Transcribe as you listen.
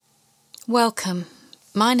Welcome.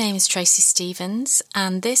 My name is Tracy Stevens,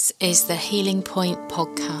 and this is the Healing Point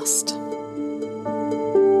podcast.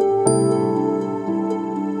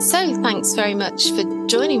 So, thanks very much for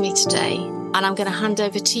joining me today, and I'm going to hand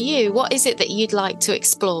over to you. What is it that you'd like to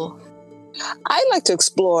explore? I'd like to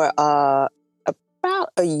explore about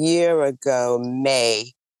a year ago,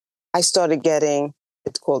 May, I started getting,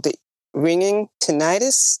 it's called the ringing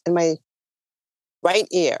tinnitus in my right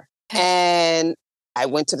ear. Okay. And I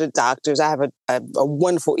went to the doctors. I have a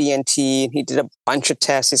wonderful ENT, and he did a bunch of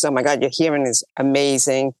tests. He said, "Oh my God, your hearing is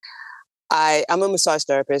amazing." I'm a massage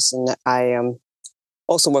therapist, and I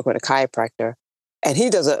also work with a chiropractor. And he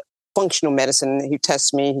does a functional medicine. He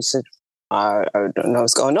tests me. He said, I don't know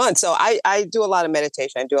what's going on. So I do a lot of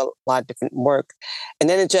meditation. I do a lot of different work. And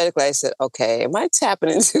energetically, I said, okay, am I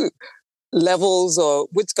tapping into levels or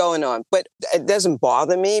what's going on? But it doesn't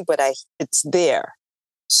bother me, but it's there.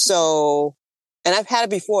 So, and I've had it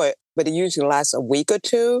before, but it usually lasts a week or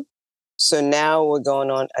two. So now we're going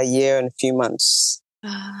on a year and a few months.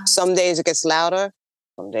 Some days it gets louder.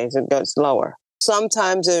 Some days it goes lower.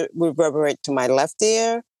 Sometimes it reverberates to my left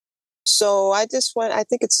ear. So I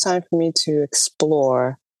think it's time for me to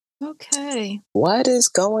explore. Okay. What is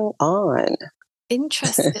going on?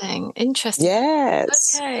 Interesting. Interesting.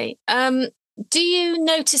 Yes. Okay. Do you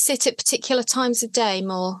notice it at particular times of day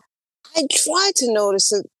more? I try to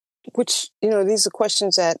notice it, which, these are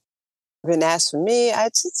questions that have been asked for me.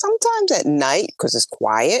 I'd say sometimes at night because it's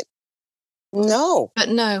quiet. No. But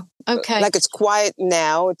no. Okay. Like it's quiet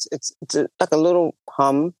now. It's like a little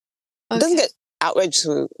hum. Okay. It doesn't get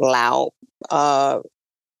outrageously loud. I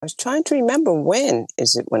was trying to remember when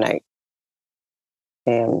is it when I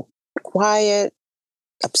am quiet,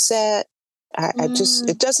 upset.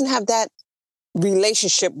 It doesn't have that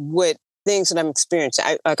relationship with things that I'm experiencing.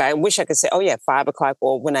 I wish I could say, oh yeah, 5 o'clock,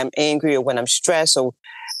 or when I'm angry or when I'm stressed. So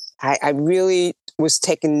I really was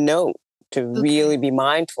taking note to really be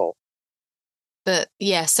mindful. But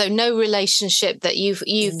yeah, so no relationship that you've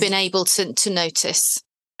been able to notice.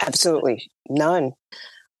 Absolutely none.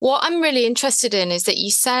 What I'm really interested in is that you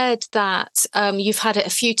said that you've had it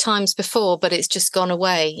a few times before, but it's just gone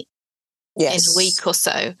away in a week or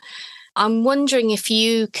so. I'm wondering if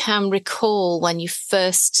you can recall when you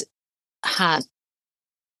first had.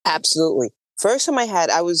 Absolutely. First time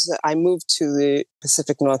I moved to the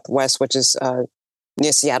Pacific Northwest, which is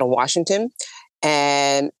near Seattle, Washington.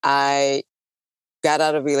 And I got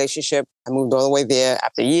out of a relationship. I moved all the way there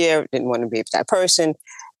after a year. Didn't want to be with that person.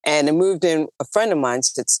 And I moved in. A friend of mine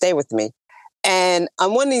said, stay with me. And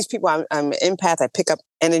I'm one of these people, I'm an empath. I pick up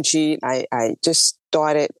energy. I just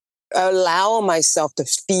started allowing myself to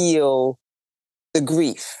feel the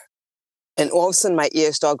grief. And all of a sudden my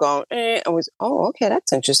ears start going, I was, oh, okay,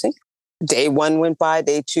 that's interesting. Day 1 went by,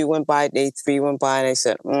 day 2 went by, day 3 went by. And I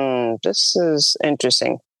said, this is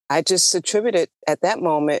interesting. I just attributed at that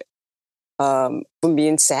moment from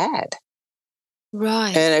being sad.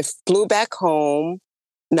 Right. And I flew back home.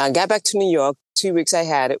 Now, I got back to New York. 2 weeks I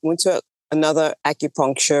had it. Went to another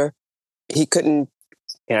acupuncture. He couldn't,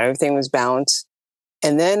 everything was balanced.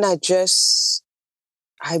 And then I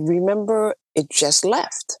remember it just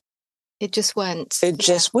left. It just went. It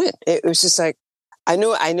just went. It was just like, I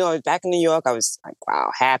know I was back in New York. I was like,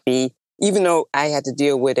 wow, happy. Even though I had to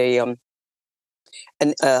deal with a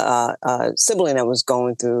sibling that was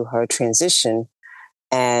going through her transition.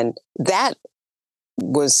 And that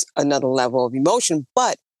was another level of emotion,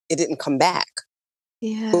 but it didn't come back.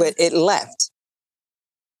 Yeah. But it left.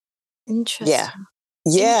 Interesting.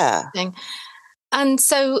 Yeah. Interesting. And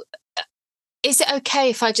so is it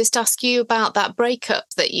okay if I just ask you about that breakup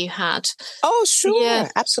that you had? Oh, sure. Yeah.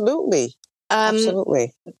 Absolutely.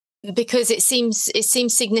 Absolutely. Because it seems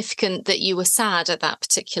significant that you were sad at that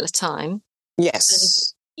particular time. Yes.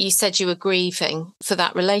 And you said you were grieving for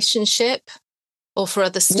that relationship or for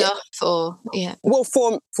other stuff or yeah. Well,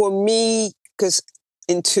 for me, because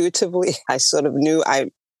intuitively I sort of knew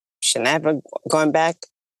I shouldn't have gone back.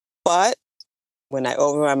 But when I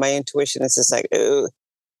override my intuition, it's just like, ugh.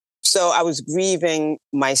 So I was grieving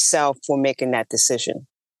myself for making that decision.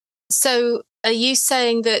 So are you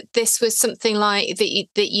saying that this was something like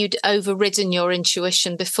that you'd overridden your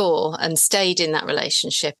intuition before and stayed in that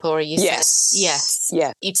relationship? Or are you Yes. saying, yes,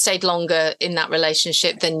 yeah, you'd stayed longer in that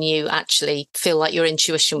relationship than you actually feel like your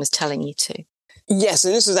intuition was telling you to? Yes.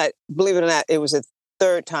 And this was like, believe it or not, it was the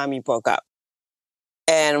 3rd time we broke up.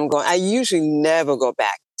 And I usually never go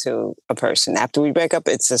back to a person. After we break up,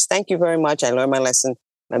 it says, thank you very much. I learned my lesson.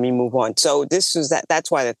 Let me move on. So this was that's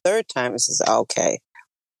why the 3rd time it says, okay,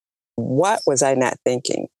 what was I not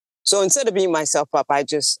thinking? So instead of beating myself up, I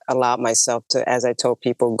just allowed myself to, as I told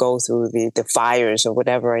people, go through the fires or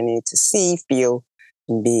whatever I need to see, feel,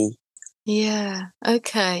 and be. Yeah.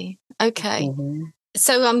 Okay. Okay. Mm-hmm.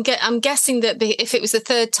 So I'm guessing that if it was the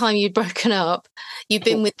third time you'd broken up, you've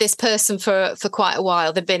been with this person for quite a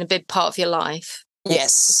while. They've been a big part of your life.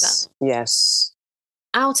 Yes. Yes.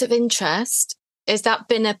 Out of interest, has that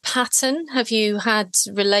been a pattern? Have you had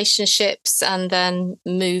relationships and then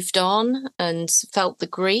moved on and felt the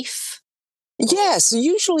grief? Yes.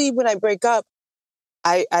 Usually when I break up,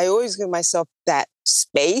 I always give myself that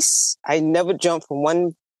space. I never jump from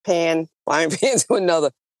one frying pan to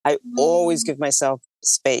another. I always give myself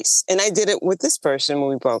space. And I did it with this person when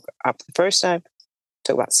we broke up the first time.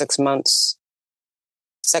 Took about 6 months.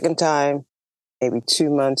 Second time, maybe 2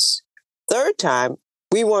 months. Third time,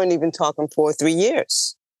 we weren't even talking for 3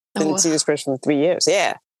 years. Didn't see this person for 3 years.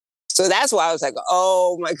 Yeah. So that's why I was like,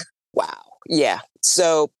 oh my God, wow. Yeah.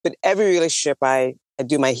 So, but every relationship, I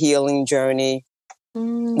do my healing journey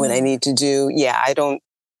when I need to do. Yeah. I don't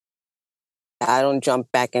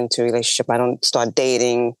jump back into a relationship. I don't start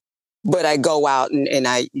dating, but I go out and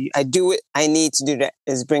I do what I need to do that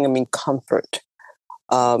is bringing me comfort.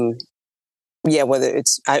 Yeah, whether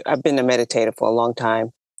it's, I've been a meditator for a long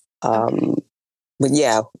time. But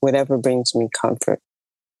yeah, whatever brings me comfort.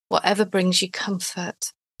 Whatever brings you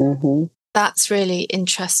comfort. Mm-hmm. That's really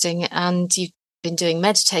interesting. And you've been doing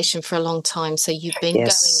meditation for a long time. So you've been going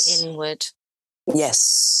inward.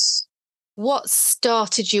 Yes. What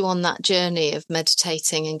started you on that journey of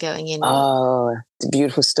meditating and going inward? Oh, it's a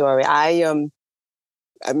beautiful story. I'm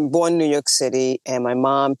born in New York City, and my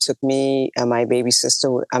mom took me and my baby sister.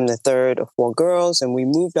 I'm the third of 4 girls, and we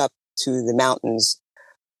moved up to the mountains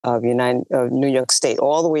of New York State,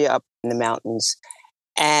 all the way up in the mountains.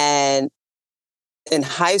 And in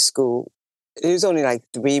high school, there was only like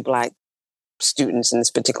 3 Black students in this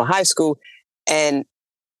particular high school, and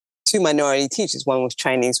 2 minority teachers. One was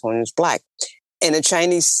Chinese, one was Black. And a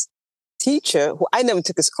Chinese teacher, who I never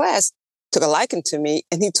took his class, took a liking to me,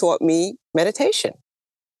 and he taught me meditation.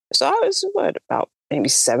 So I was, about maybe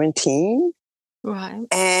 17? Right.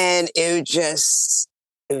 And it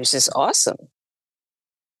was just awesome.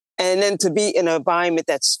 And then to be in an environment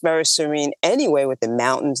that's very serene anyway, with the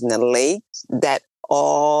mountains and the lakes, that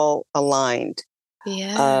all aligned.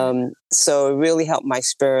 Yeah. So it really helped my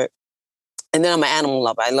spirit. And then I'm an animal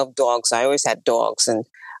lover. I love dogs. I always had dogs, and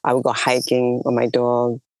I would go hiking with my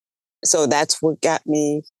dog. So that's what got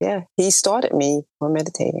me. Yeah, he started me on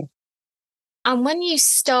meditating. And when you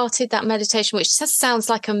started that meditation, which just sounds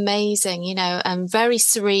like amazing, and very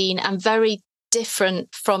serene and very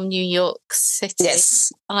different from New York City,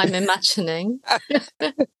 yes, I'm imagining.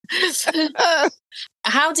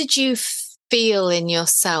 How did you feel in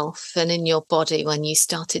yourself and in your body when you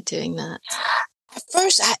started doing that? At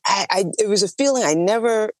first, it was a feeling I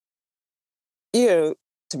never, to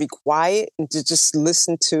be quiet and to just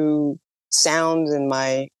listen to sounds in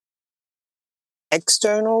my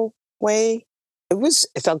external way.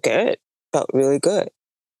 It felt good. It felt really good.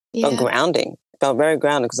 It felt grounding. It felt very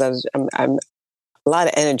grounding because I'm a lot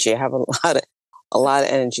of energy. I have a lot of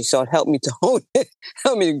energy. So it helped me to hold it,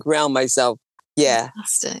 helped me to ground myself. Yeah.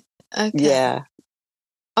 Fantastic. Okay. Yeah.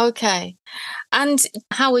 Okay. And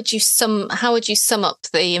how would you sum up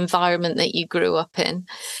the environment that you grew up in?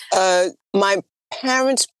 My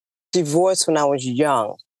parents divorced when I was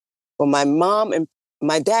young. Well, my mom and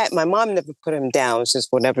my mom never put him down. It's just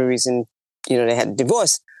for whatever reason, they had a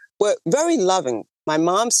divorce. But very loving. My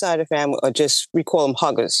mom's side of the family are just, we call them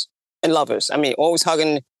huggers and lovers. I mean, always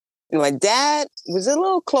hugging. My dad was a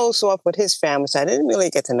little close off with his family, so I didn't really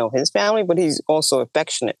get to know his family, but he's also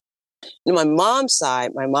affectionate. My mom's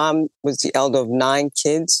side, my mom was the elder of 9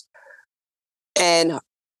 kids. And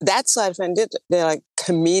that side of the family, they're like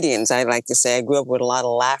comedians, I like to say. I grew up with a lot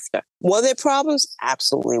of laughter. Were there problems?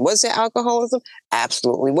 Absolutely. Was there alcoholism?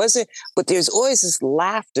 Absolutely. Was it? But there's always this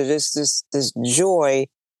laughter, this joy.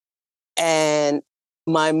 And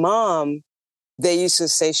my mom, they used to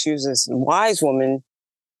say she was this wise woman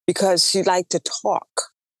because she liked to talk.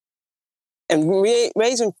 And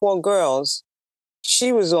raising 4 girls,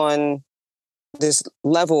 she was on this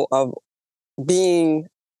level of being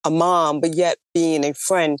a mom, but yet being a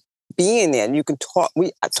friend, being there. You can talk.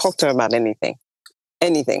 I talk to her about anything.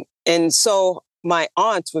 And so my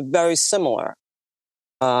aunts were very similar.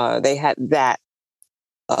 They had that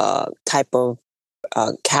type of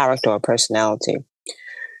character or personality.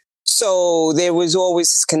 So there was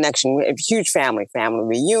always this connection. We have a huge family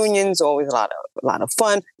reunions, always a lot of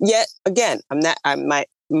fun. Yet again,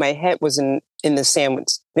 my head was in the sand.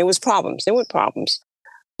 There were problems,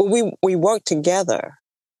 but we worked together.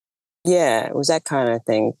 Yeah, it was that kind of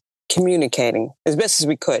thing. communicating as best as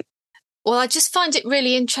we could. Well, I just find it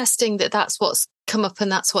really interesting that that's what's come up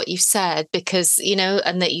and that's what you've said, because,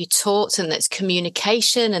 and that you taught and that it's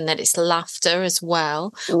communication and that it's laughter as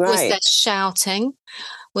well. Right. Was there shouting?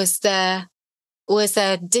 Was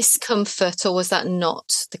there discomfort, or was that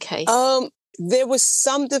not the case? There was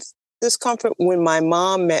some discomfort when my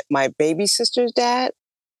mom met my baby sister's dad,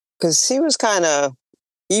 because he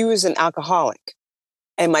was an alcoholic.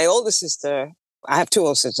 And my older sister, I have two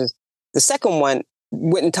older sisters, the second one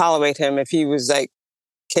wouldn't tolerate him if he was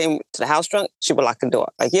came to the house drunk. She would lock the door.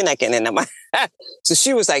 You're not getting in there. So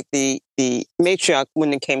she was the matriarch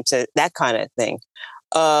when it came to that kind of thing.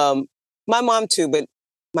 My mom too, but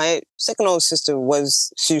my second older sister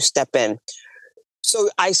she would step in. So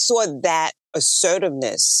I saw that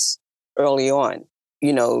assertiveness early on.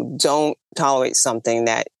 Don't tolerate something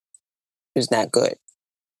that is not good,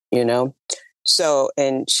 So,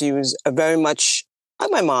 and she was very much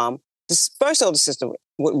like my mom. This first older sister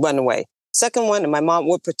would run away. Second one, and my mom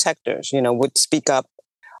would protect her, would speak up.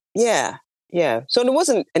 Yeah, yeah. So there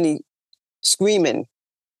wasn't any screaming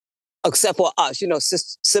except for us,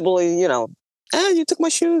 civilly, you took my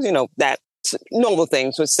shoes, that normal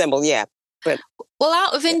things with symbol, yeah. But well,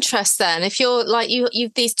 out of interest then, if you're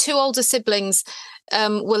you've these two older siblings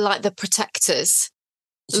were like the protectors,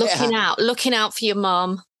 looking out for your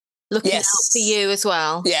mom, looking out for you as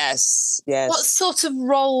well. Yes. What sort of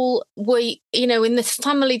role were you, in the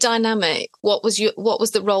family dynamic? What was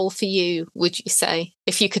the role for you, would you say,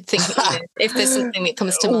 if you could think, if there's something that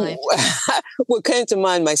comes to mind? What came to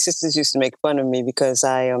mind, my sisters used to make fun of me because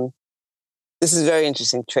this is very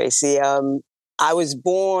interesting, Tracy. I was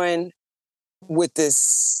born with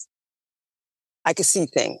this, I could see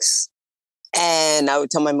things. And I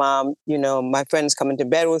would tell my mom, my friend's coming to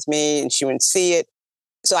bed with me, and she wouldn't see it.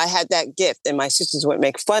 So I had that gift, and my sisters would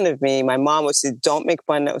make fun of me. My mom would say, don't make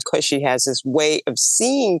fun of it, because she has this way of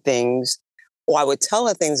seeing things, or I would tell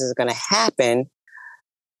her things are going to happen.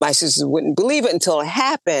 My sisters wouldn't believe it until it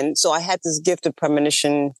happened. So I had this gift of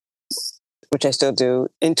premonition, which I still do,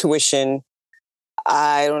 intuition.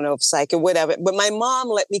 I don't know if psychic, whatever. But my mom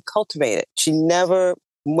let me cultivate it. She never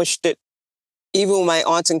mushed it. Even when my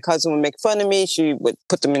aunts and cousins would make fun of me, she would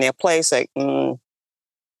put them in their place.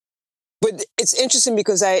 But it's interesting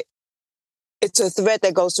because it's a thread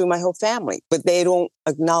that goes through my whole family, but they don't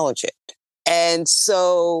acknowledge it. And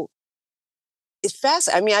so it's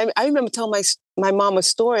fascinating. I mean, I remember telling my mom a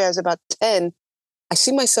story. I was about 10. I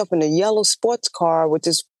see myself in a yellow sports car with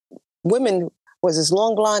this woman with this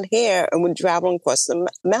long blonde hair, and we're traveling across the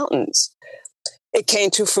mountains. It came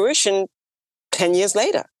to fruition 10 years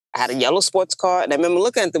later. I had a yellow sports car, and I remember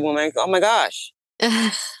looking at the woman and go, oh my gosh,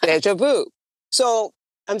 deja vu. So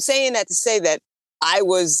I'm saying that to say that I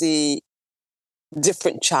was the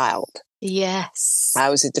different child. Yes. I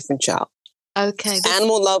was a different child. Okay.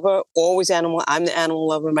 Animal lover, always animal. I'm the animal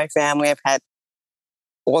lover in my family. I've had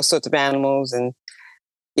all sorts of animals, and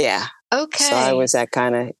yeah. Okay. So I was that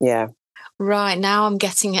kind of, yeah. Right. Now I'm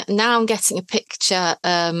getting it. Now I'm getting a picture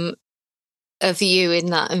of you in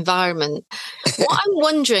that environment. What I'm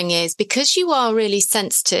wondering is, because you are really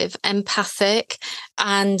sensitive, empathic,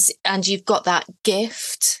 and you've got that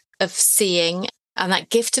gift of seeing and that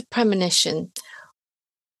gift of premonition.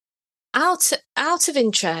 Out of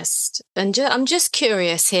interest, and I'm just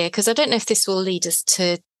curious here, because I don't know if this will lead us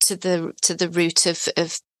to the root of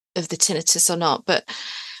the tinnitus or not, but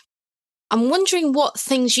I'm wondering what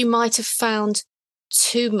things you might have found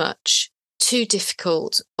too much, too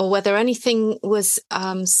difficult, or whether anything was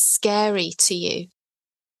scary to you.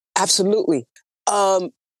 Absolutely.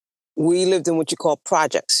 We lived in what you call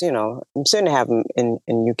projects. I'm certain to have them in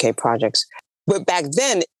UK projects, but back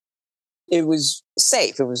then it was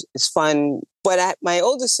safe. It's fun. But my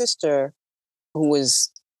older sister, who was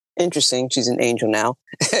interesting, she's an angel now.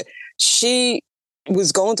 She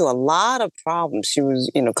was going through a lot of problems. She was,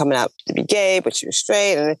 coming out to be gay, but she was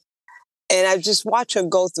straight, and I just watched her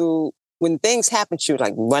go through. When things happened, she would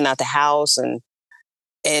run out the house, and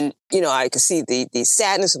I could see the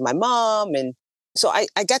sadness of my mom, and so I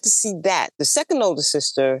got to see that. The second older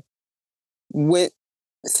sister went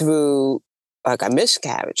through a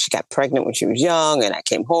miscarriage. She got pregnant when she was young, and I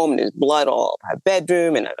came home and there's blood all over her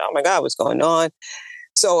bedroom, and oh my God, what's going on?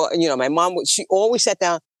 So my mom she always sat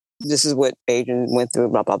down. This is what Adrian went through.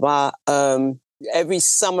 Blah blah blah. Every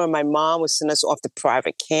summer, my mom would send us off to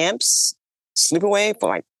private camps, sleepaway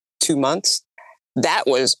for 2 months. That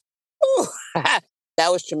was that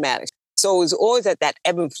was traumatic. So it was always at that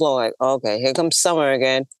ebb and flow. Okay, here comes summer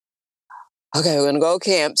again. Okay, we're gonna go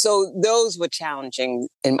camp. So those were challenging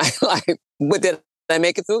in my life. But did I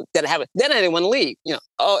make it through? Did I have it? Then I didn't want to leave.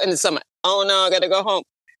 In the summer. Oh no, I gotta go home.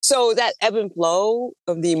 So that ebb and flow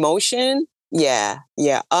of the emotion, yeah.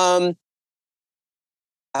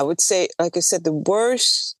 I would say, like I said, the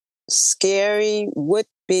worst scary would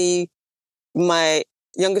be my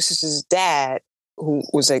younger sister's dad, who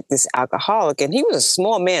was like this alcoholic, and he was a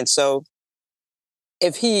small man. So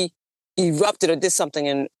if he erupted or did something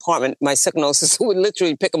in the apartment, my second oldest sister would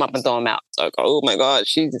literally pick him up and throw him out. So, like, oh my God,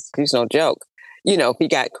 she's no joke. He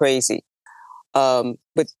got crazy.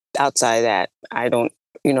 But outside of that, I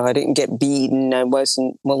didn't get beaten. I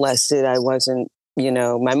wasn't molested. I wasn't,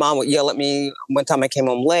 my mom would yell at me one time I came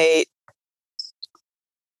home late.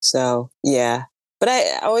 So, yeah. But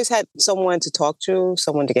I always had someone to talk to,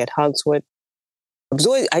 someone to get hugs with.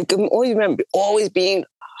 I can always remember always being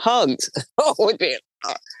hugged. Always being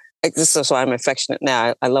this is why I'm affectionate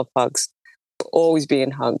now. I love hugs. Always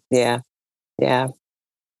being hugged. Yeah. Yeah.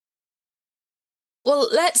 Well,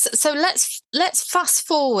 let's fast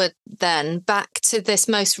forward then back to this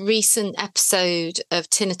most recent episode of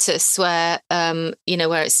tinnitus where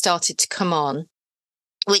where it started to come on,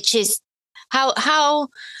 which is how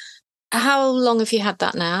long have you had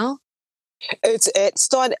that now? It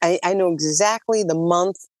started. I know exactly the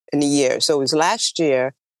month and the year. So it was last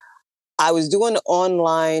year. I was doing an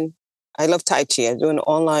online. I love Tai Chi. I was doing an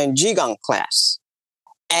online Qigong class,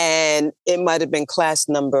 and it might have been class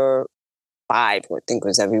number 5, I think it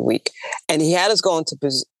was every week. And he had us go into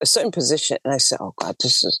a certain position. And I said, oh God, it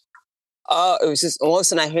was just, all of a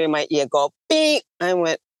sudden I heard my ear go, beep. I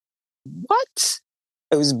went, what?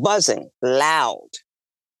 It was buzzing loud.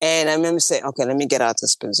 And I remember saying, okay, let me get out of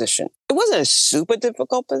this position. It wasn't a super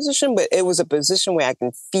difficult position, but it was a position where I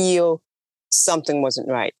can feel something wasn't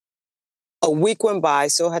right. A week went by,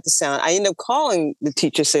 still had the sound. I ended up calling the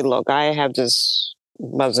teacher, say, look, I have this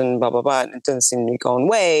buzzing, blah, blah, blah. And it doesn't seem to be going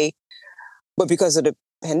away. But because of the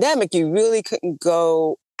pandemic, you really couldn't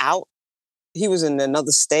go out. He was in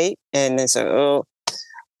another state, and they said, "Oh."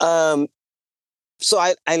 So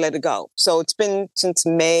I let it go. So it's been since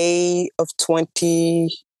May of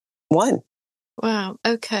 21. Wow.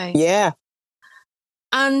 Okay. Yeah.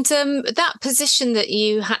 And that position that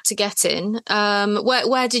you had to get in,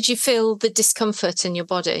 where did you feel the discomfort in your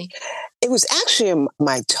body? It was actually in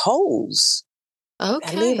my toes.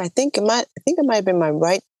 Okay. I think it might have been my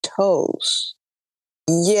right toes.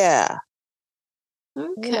 Yeah.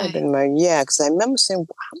 Okay. Because I remember saying,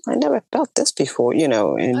 wow, I never felt this before,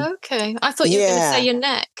 Okay. I thought you were going to say your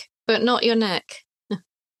neck, but not your neck.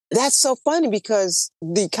 That's so funny because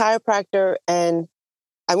the chiropractor and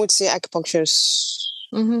I went to see an acupuncturist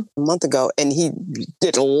a month ago, and he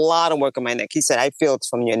did a lot of work on my neck. He said, I feel it's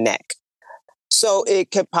from your neck. So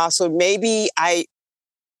it could possibly,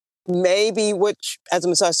 which as a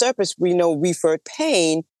massage therapist, we know referred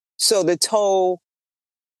pain. So the toe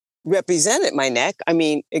represented my neck. I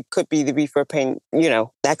mean, it could be the referred pain,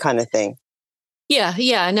 that kind of thing.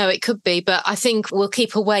 Yeah, no, it could be. But I think we'll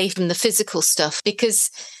keep away from the physical stuff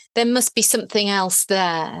because there must be something else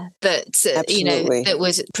there that, that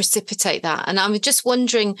would precipitate that. And I'm just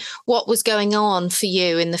wondering what was going on for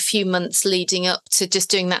you in the few months leading up to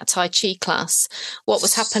just doing that Tai Chi class. What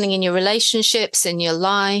was happening in your relationships, in your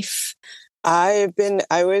life? I've been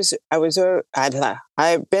out of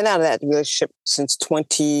that relationship since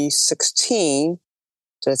 2016.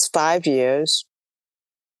 So it's 5 years.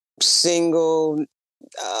 Single,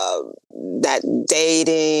 that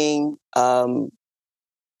dating,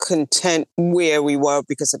 content where we were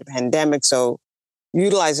because of the pandemic. So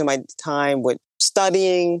utilizing my time with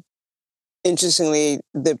studying. Interestingly,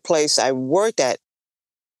 the place I worked at,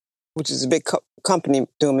 which is a big company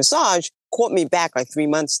doing massage, caught me back like 3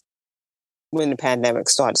 months when the pandemic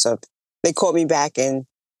started. So they called me back in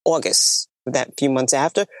August, that few months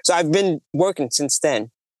after. So I've been working since then.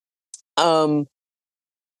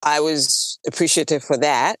 I was appreciative for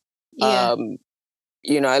that. Yeah.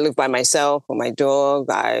 I live by myself with my dog.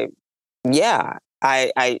 I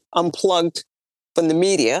unplugged from the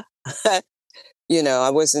media. I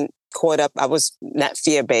wasn't caught up. I was not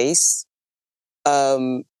fear-based.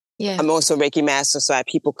 I'm also Reiki master, so I have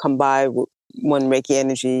people come by with one Reiki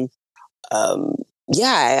energy.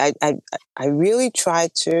 I really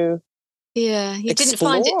tried to. Yeah, you didn't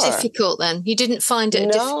find it difficult then? You didn't find it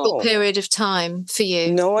a difficult period of time for you?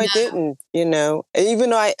 No, I didn't, Even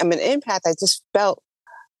though I'm an empath, I just felt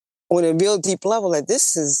on a real deep level that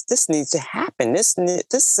this needs to happen. This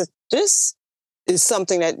is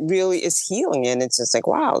something that really is healing. And it's just like,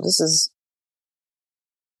 wow,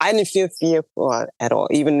 I didn't feel fearful at all,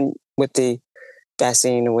 even with the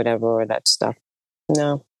vaccine or whatever, or that stuff.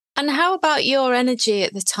 No. And how about your energy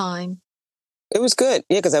at the time? It was good.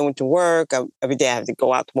 Yeah, because I went to work. Every day I had to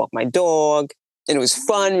go out to walk my dog. And it was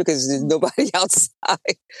fun because there's nobody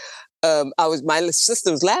outside. My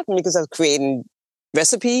sister was laughing because I was creating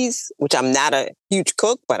recipes, which I'm not a huge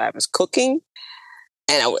cook, but I was cooking.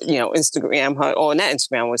 And Instagram her, or not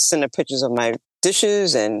Instagram, I was sending pictures of my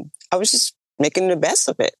dishes, and I was just making the best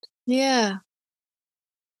of it. Yeah.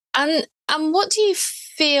 And what do you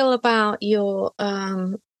feel about your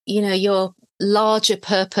your larger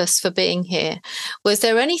purpose for being here? Was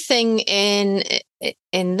there anything in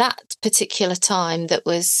that particular time that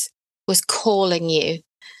was calling you,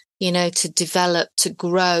 to develop, to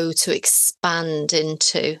grow, to expand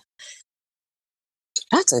into?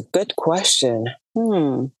 That's a good question.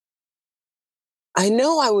 I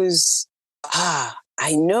know I was a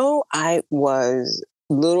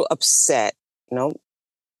little upset.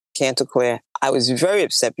 Can't declare. I was very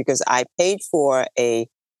upset because I paid for a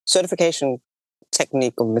certification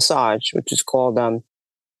technique of massage, which is called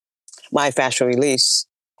myofascial release.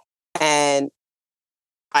 And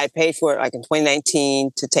I paid for it like in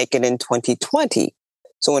 2019 to take it in 2020.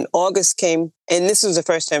 So when August came, and this was the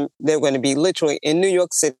first time they were going to be literally in New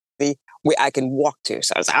York City where I can walk to.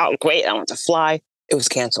 So I was like, oh, great, I want to fly. It was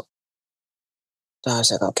canceled. So I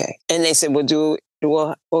was like, okay. And they said, we'll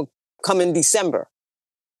come in December.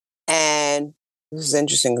 And this is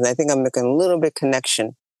interesting because I think I'm making a little bit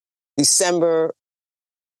connection. December,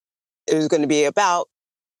 it was going to be about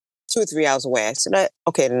 2 or 3 hours away. I said,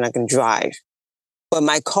 okay, then I can drive. But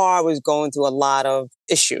my car was going through a lot of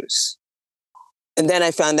issues. And then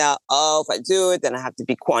I found out, if I do it, then I have to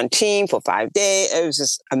be quarantined for 5 days. It was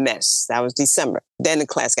just a mess. That was December. Then the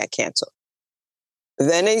class got canceled.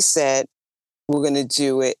 Then they said, we're going to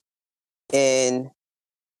do it in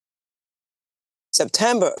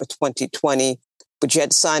September of 2020, but you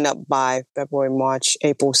had to sign up by February, March,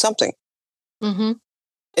 April, something. Mm-hmm.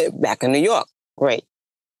 Back in New York. Great.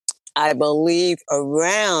 I believe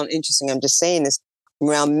interesting, I'm just saying this,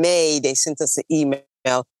 around May, they sent us an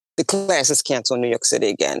email. The class is canceled in New York City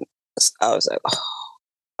again. I was like,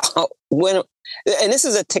 and this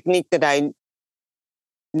is a technique that I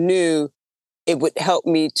knew it would help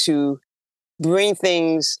me to bring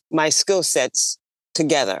my skill sets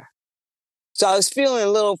together. So I was feeling a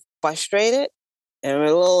little frustrated and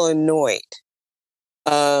a little annoyed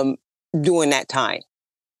during that time.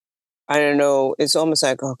 I don't know. It's almost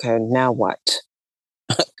like, okay, now what?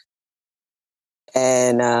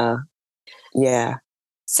 And yeah.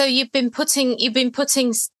 So you've been putting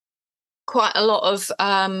quite a lot of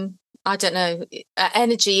I don't know,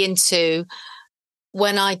 energy into,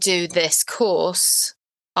 when I do this course,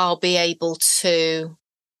 I'll be able to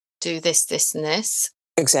do this, this, and this.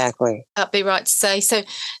 Exactly. That'd be right to say. So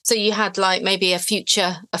you had like maybe a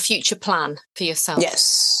future plan for yourself.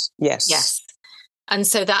 Yes. And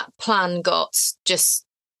so that plan got just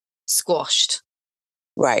squashed.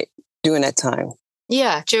 Right. During that time.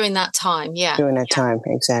 Yeah, during that time. Yeah. During that time,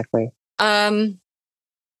 exactly. And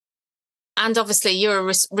obviously you're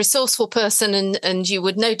a resourceful person and you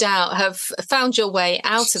would no doubt have found your way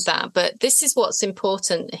out of that. But this is what's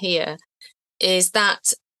important here, is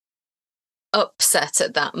that upset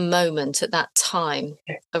at that moment, at that time,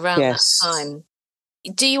 around that time.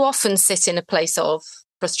 Do you often sit in a place of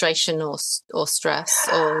frustration or stress?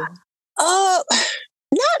 Or not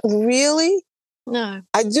really. No.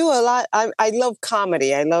 I do a lot. I love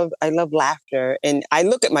comedy. I love laughter, and I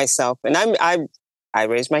look at myself, and I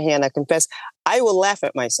raise my hand. I confess, I will laugh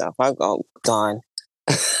at myself. I go, darn,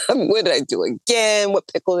 what did I do again?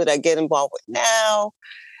 What pickle did I get involved with now?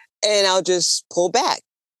 And I'll just pull back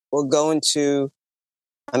or go into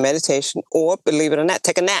a meditation, or believe it or not,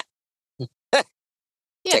 take a nap.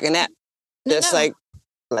 Take a nap. Just like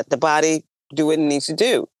let the body do what it needs to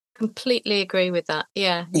do. Completely agree with that.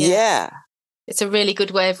 Yeah. It's a really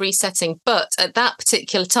good way of resetting. But at that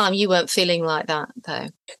particular time, you weren't feeling like that, though.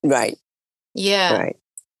 Right. Yeah. Right.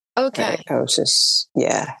 Okay. Right. I was just,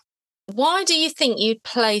 yeah. Why do you think you'd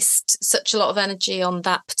placed such a lot of energy on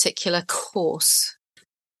that particular course?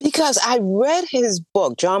 Because I read his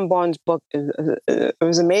book, John Barnes' book. It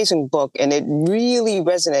was an amazing book, and it really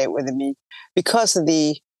resonated with me because of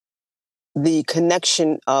the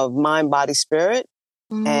connection of mind, body, spirit,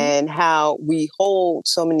 and how we hold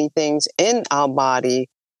so many things in our body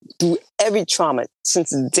through every trauma since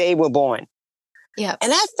the day we're born. Yeah.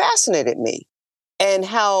 And that fascinated me. And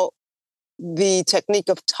how the technique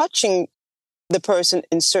of touching the person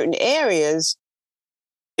in certain areas,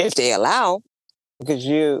 if they allow, because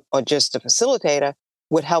you are just a facilitator,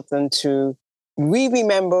 would help them to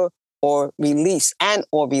remember or release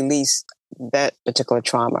that particular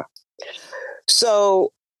trauma.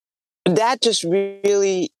 So that just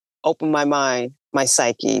really opened my mind, my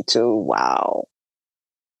psyche to, wow,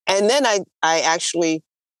 And then I actually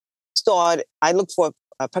I looked for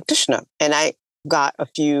a practitioner, and I got a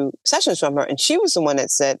few sessions from her. And she was the one that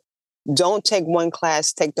said, don't take one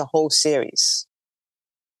class, take the whole series.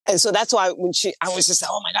 And so that's why I was just,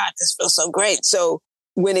 oh my God, this feels so great. So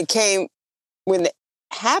when it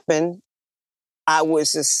happened, I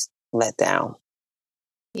was just let down.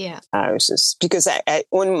 Yeah. I was just, because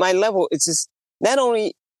on my level, it's just not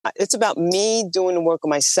only, it's about me doing the work of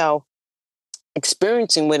myself,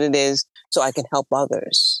 experiencing what it is so I can help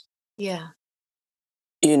others. Yeah.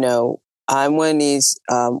 You know, I'm one of these,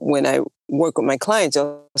 when I work with my clients,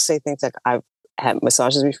 I'll say things like, I've had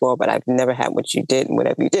massages before, but I've never had what you did and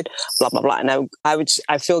whatever you did, blah, blah, blah. And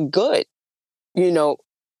I feel good, you know,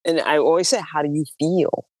 and I always say, how do you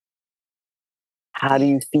feel? How do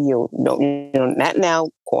you feel? No, not now,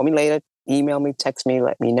 call me later, email me, text me,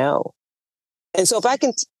 let me know. And so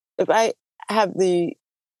if I have the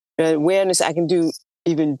awareness I can do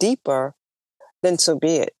even deeper, then so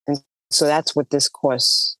be it. And so that's what this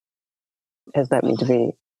course has led me to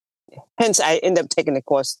be. Hence, I ended up taking the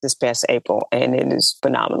course this past April, and it is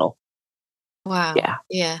phenomenal. Wow. Yeah.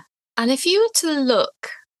 Yeah. And if you were to look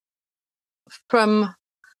from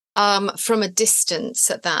a distance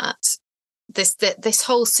at this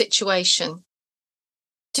whole situation,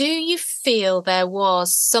 do you feel there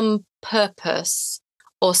was some purpose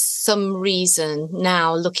or some reason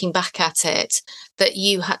now, looking back at it, that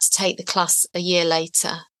you had to take the class a year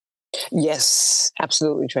later? Yes,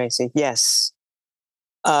 absolutely, Tracy. Yes.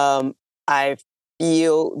 I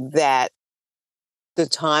feel that the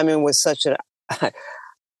timing was such a,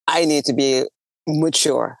 I need to be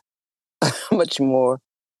mature, much more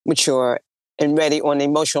mature and ready on the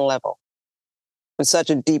emotional level. I'm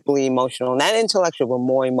such a deeply emotional, not intellectual, but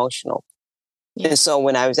more emotional. Yeah. And so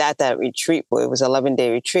when I was at that retreat, it was an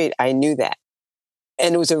 11-day retreat, I knew that.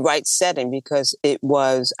 And it was the right setting because it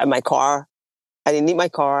was my car. I didn't need my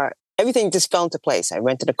car. Everything just fell into place. I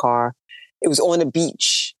rented a car. It was on the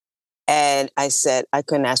beach. And I said, I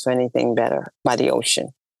couldn't ask for anything better by the ocean.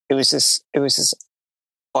 It was just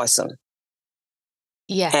awesome.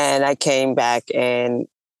 Yeah. And I came back and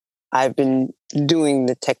I've been doing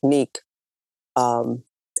the technique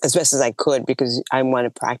as best as I could because I want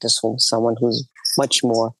to practice with someone who's much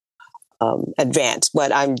more advanced.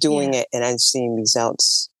 But I'm doing it and I'm seeing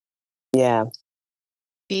results. Yeah.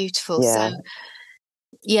 Beautiful.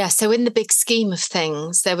 Yeah. So in the big scheme of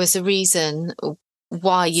things, there was a reason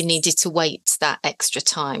why you needed to wait that extra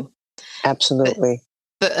time. Absolutely.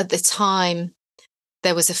 But at the time,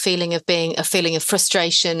 there was a feeling of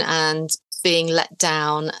frustration and being let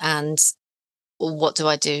down. And what do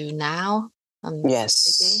I do now?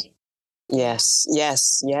 Yes. Yes.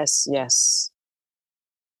 Yes. Yes. Yes.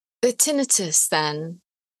 The tinnitus, then,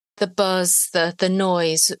 the buzz, the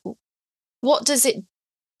noise. What does it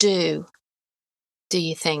do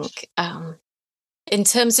you think? In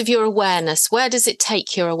terms of your awareness, where does it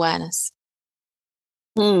take your awareness?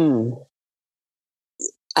 I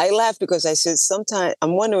laugh because I said sometimes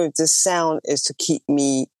I'm wondering if this sound is to keep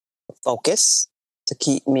me focused, to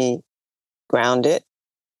keep me grounded,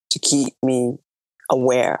 to keep me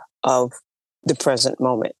aware of the present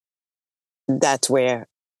moment. That's where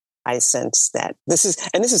I sense that this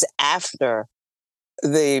is after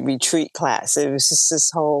the retreat class. It was just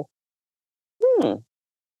this whole,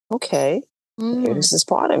 okay, maybe this is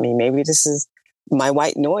part of me. Maybe this is my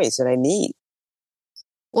white noise that I need.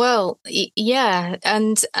 Well, yeah,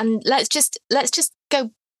 and let's just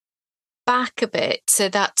go back a bit to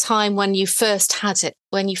that time when you first had it,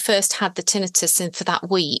 when you first had the tinnitus, and for that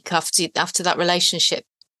week after that relationship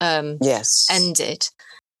ended.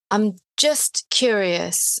 I'm just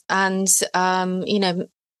curious, and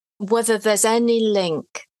whether there's any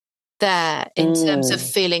link there in terms of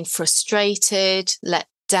feeling frustrated, let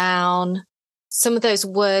down. Some of those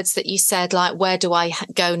words that you said, like, where do I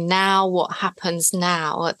go now? What happens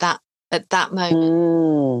now at that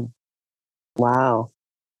moment? Wow.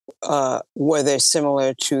 Were they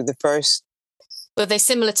similar to the first? Were they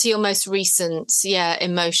similar to your most recent,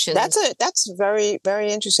 emotions? That's very,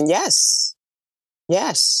 very interesting. Yes.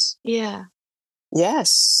 Yes. Yeah.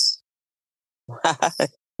 Yes.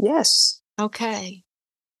 Yes. Okay.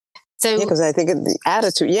 So because I think of the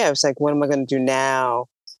attitude. Yeah, it's like, what am I going to do now?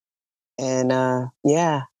 And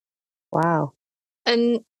wow.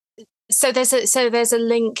 And so there's a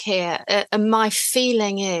link here, and my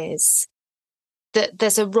feeling is that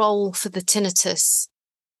there's a role for the tinnitus.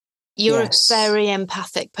 You're a very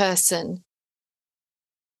empathic person,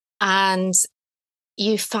 and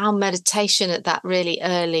you found meditation at that really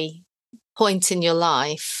early point in your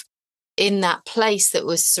life, in that place that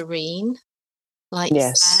was serene, like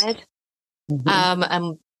you said.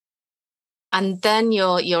 And And then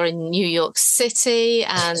you're in New York City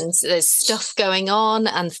and there's stuff going on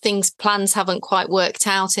and plans haven't quite worked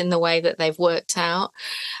out in the way that they've worked out,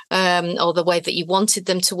 or the way that you wanted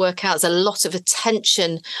them to work out. There's a lot of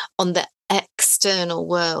attention on the external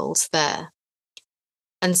world there.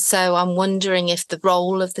 And so I'm wondering if the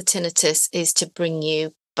role of the tinnitus is to bring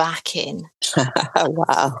you back in.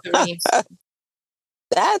 Wow.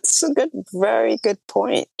 That's a very good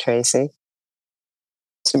point, Tracy.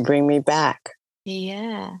 To bring me back.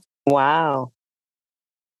 Yeah. Wow.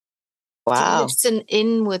 Wow. To listen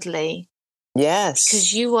inwardly. Yes.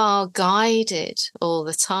 Because you are guided all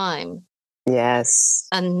the time. Yes.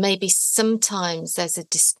 And maybe sometimes there's a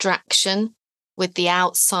distraction with the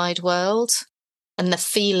outside world and the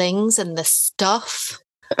feelings and the stuff.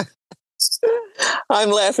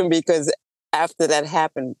 I'm laughing because after that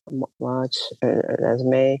happened, March, that's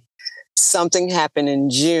May, something happened in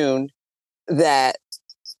June that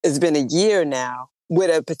it's been a year now with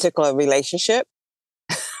a particular relationship.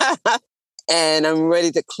 And I'm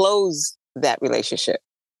ready to close that relationship.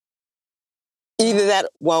 Either that,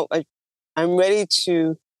 I'm ready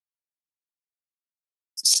to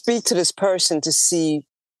speak to this person to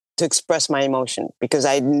express my emotion, because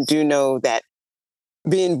I do know that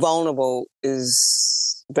being vulnerable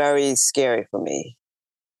is very scary for me.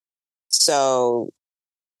 So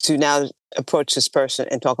to now approach this person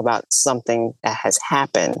and talk about something that has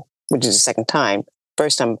happened, which is the second time.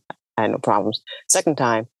 First time, I had no problems. Second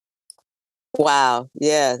time, wow.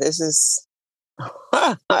 Yeah, this is,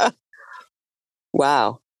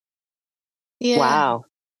 wow. Yeah. Wow.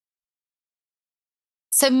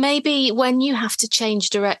 So maybe when you have to change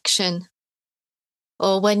direction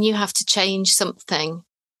or when you have to change something.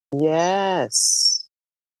 Yes.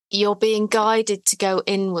 You're being guided to go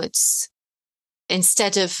inwards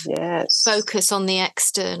instead of focus on the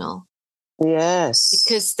external. Yes.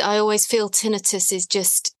 Because I always feel tinnitus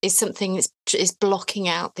is something that is blocking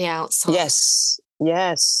out the outside. Yes.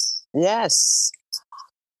 Yes. Yes.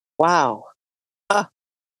 Wow.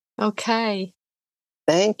 Okay.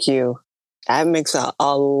 Thank you. That makes a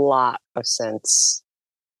lot of sense.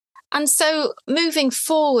 And so moving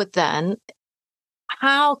forward then,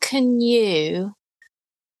 how can you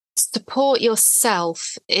support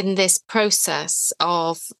yourself in this process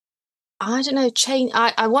of, I don't know, change?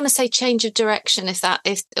 I want to say change of direction,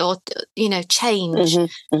 change,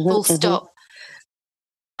 full stop.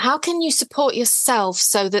 How can you support yourself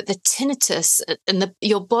so that the tinnitus and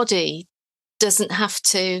your body doesn't have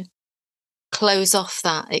to close off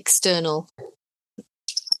that external?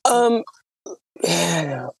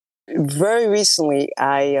 Very recently,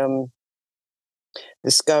 I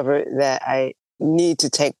discovered that I need to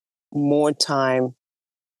take more time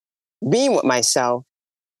being with myself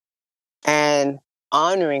and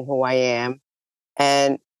honoring who I am.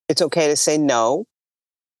 And it's okay to say no.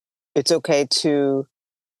 It's okay to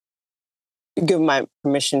give my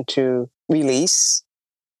permission to release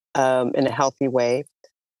in a healthy way.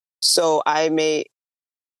 So I made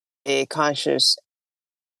a conscious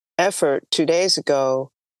effort 2 days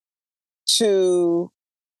ago to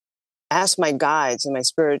ask my guides and my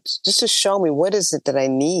spirits just to show me what is it that I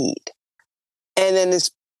need. And then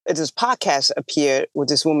this podcast appeared with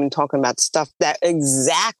this woman talking about stuff that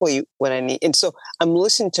exactly what I need. And so I'm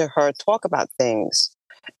listening to her talk about things.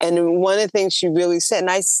 And one of the things she really said,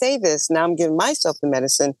 and I say this, now I'm giving myself the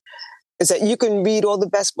medicine, is that you can read all the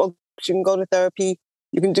best books, you can go to therapy,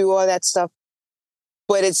 you can do all that stuff,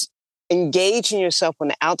 but it's engaging yourself on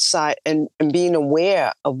the outside and being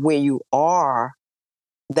aware of where you are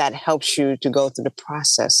that helps you to go through the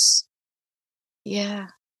process. Yeah.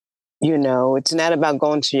 It's not about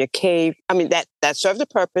going to your cave. I mean, that serves a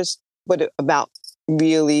purpose, but about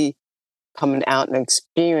really coming out and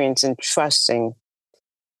experiencing and trusting,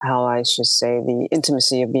 how I should say, the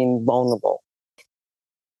intimacy of being vulnerable.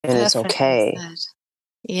 And it's okay.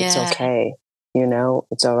 Yeah. It's okay.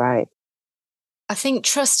 It's all right. I think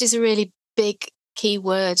trust is a really big key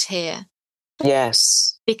word here.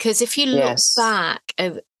 Yes. Because if you look back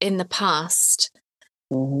in the past,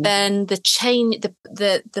 then the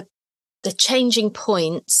changing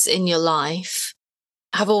points in your life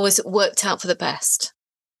have always worked out for the best.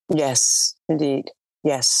 Yes, indeed.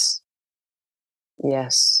 Yes.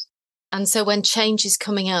 Yes. And so when change is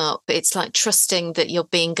coming up, it's like trusting that you're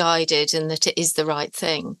being guided and that it is the right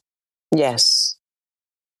thing. Yes.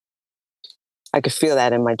 I could feel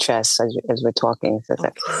that in my chest as we're talking. So it's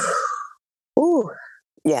like, ooh,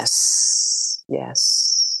 yes,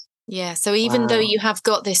 yes. Yeah. So even though you have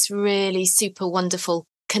got this really super wonderful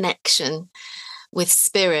connection with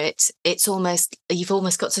spirit, you've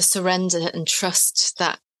almost got to surrender and trust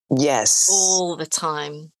that Yes. All the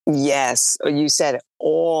time. Yes. You said it,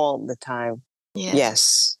 all the time. Yeah.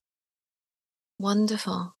 Yes.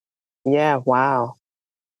 Wonderful. Yeah. Wow.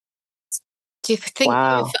 Do you think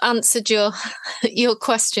you've answered your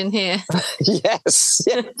question here? Yes.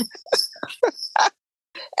 Yeah.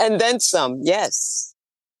 And then some. Yes.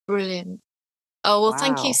 Brilliant. Oh, well,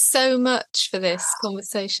 Thank you so much for this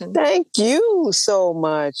conversation. Thank you so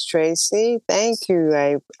much, Tracy. Thank you.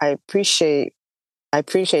 I appreciate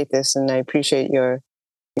this, and I appreciate your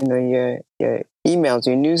emails,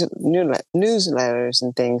 your newsletters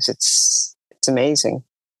and things. It's amazing.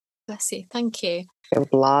 Bless you. Thank you. Your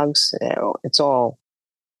blogs, it's all.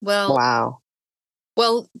 Well, wow.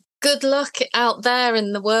 Well, good luck out there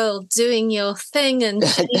in the world doing your thing and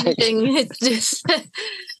changing, just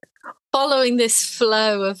following this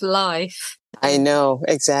flow of life. I know,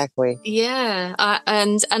 exactly. Yeah,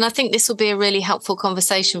 and I think this will be a really helpful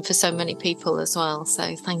conversation for so many people as well.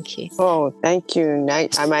 So thank you. Oh, thank you.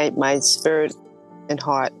 My spirit and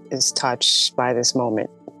heart is touched by this moment.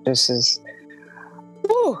 This is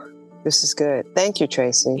good. Thank you,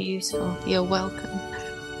 Tracy. Beautiful. You're welcome.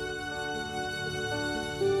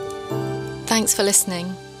 Thanks for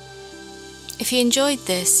listening. If you enjoyed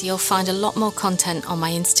this, you'll find a lot more content on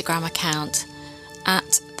my Instagram account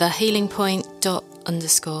at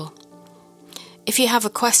thehealingpoint._. If you have a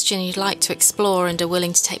question you'd like to explore and are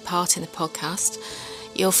willing to take part in the podcast,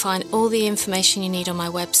 you'll find all the information you need on my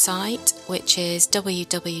website, which is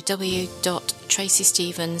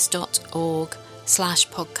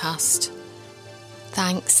www.tracystevens.org/podcast.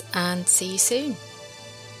 Thanks and see you soon.